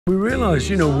We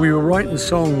realized, we were writing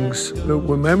songs that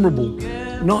were memorable,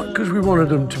 not because we wanted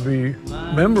them to be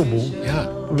memorable,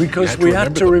 but because we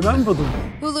had to remember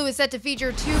them. Hulu is set to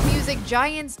feature two music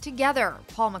giants together,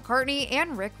 Paul McCartney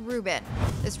and Rick Rubin.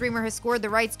 The streamer has scored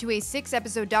the rights to a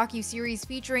 6-episode docuseries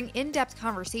featuring in-depth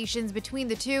conversations between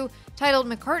the two, titled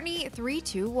McCartney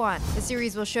 3-2-1. The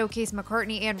series will showcase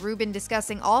McCartney and Rubin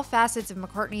discussing all facets of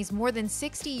McCartney's more than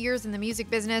 60 years in the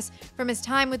music business, from his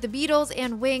time with the Beatles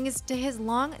and Wings to his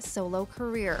long solo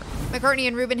career. McCartney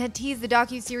and Rubin had teased the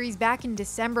docuseries back in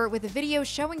December with a video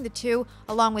showing the two,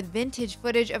 along with vintage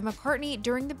footage of McCartney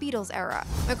during the Beatles era.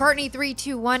 McCartney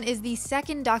 3-2-1 is the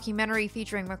second documentary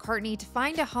featuring McCartney to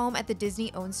find a home at the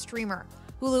Disney-owned streamer.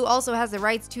 Hulu also has the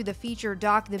rights to the feature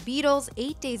doc The Beatles,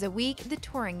 8 Days a Week, The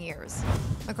Touring Years.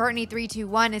 McCartney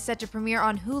 3-2-1 is set to premiere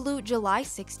on Hulu July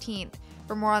 16th.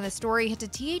 For more on the story, head to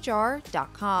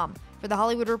THR.com. For The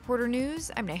Hollywood Reporter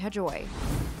News, I'm Neha Joy.